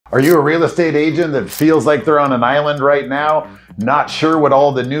Are you a real estate agent that feels like they're on an island right now? Not sure what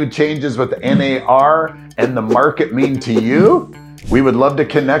all the new changes with NAR and the market mean to you? We would love to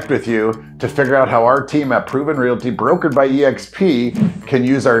connect with you to figure out how our team at Proven Realty, brokered by EXP, can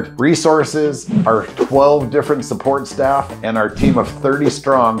use our resources, our 12 different support staff, and our team of 30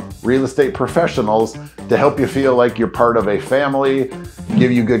 strong real estate professionals to help you feel like you're part of a family,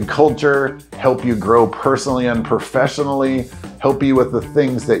 give you good culture, help you grow personally and professionally, help you with the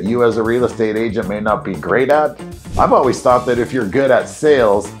things that you as a real estate agent may not be great at. I've always thought that if you're good at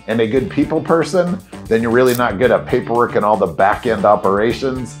sales and a good people person, then you're really not good at paperwork and all the back-end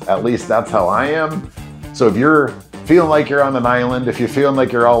operations. At least that's how I am. So if you're feeling like you're on an island, if you're feeling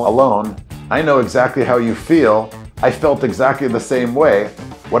like you're all alone, I know exactly how you feel. I felt exactly the same way.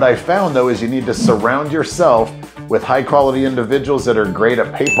 What I found though is you need to surround yourself with high-quality individuals that are great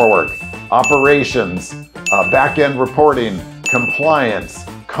at paperwork, operations, back-end reporting, compliance,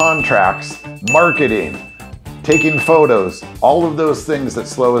 contracts, marketing, taking photos, all of those things that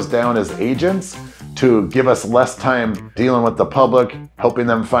slow us down as agents to give us less time dealing with the public, helping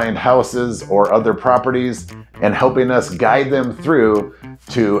them find houses or other properties, and helping us guide them through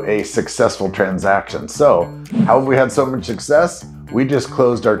to a successful transaction. So, how have we had so much success? We just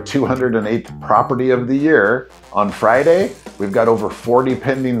closed our 208th property of the year on Friday. We've got over 40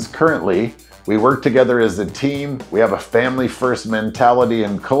 pendings currently. We work together as a team. We have a family-first mentality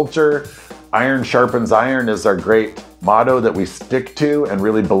and culture. Iron sharpens iron is our great motto that we stick to and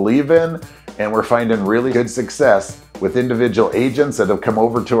really believe in. And we're finding really good success with individual agents that have come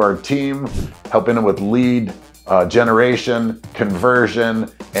over to our team, helping them with lead generation,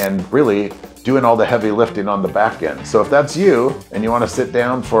 conversion, and really doing all the heavy lifting on the back end. So if that's you and you want to sit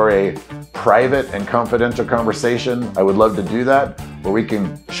down for a private and confidential conversation, I would love to do that, where we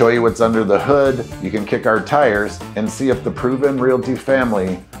can show you what's under the hood, you can kick our tires, and see if the Proven Realty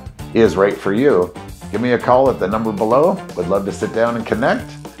family is right for you. Give me a call at the number below. Would love to sit down and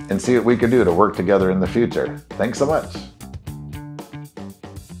connect and see what we can do to work together in the future. Thanks so much.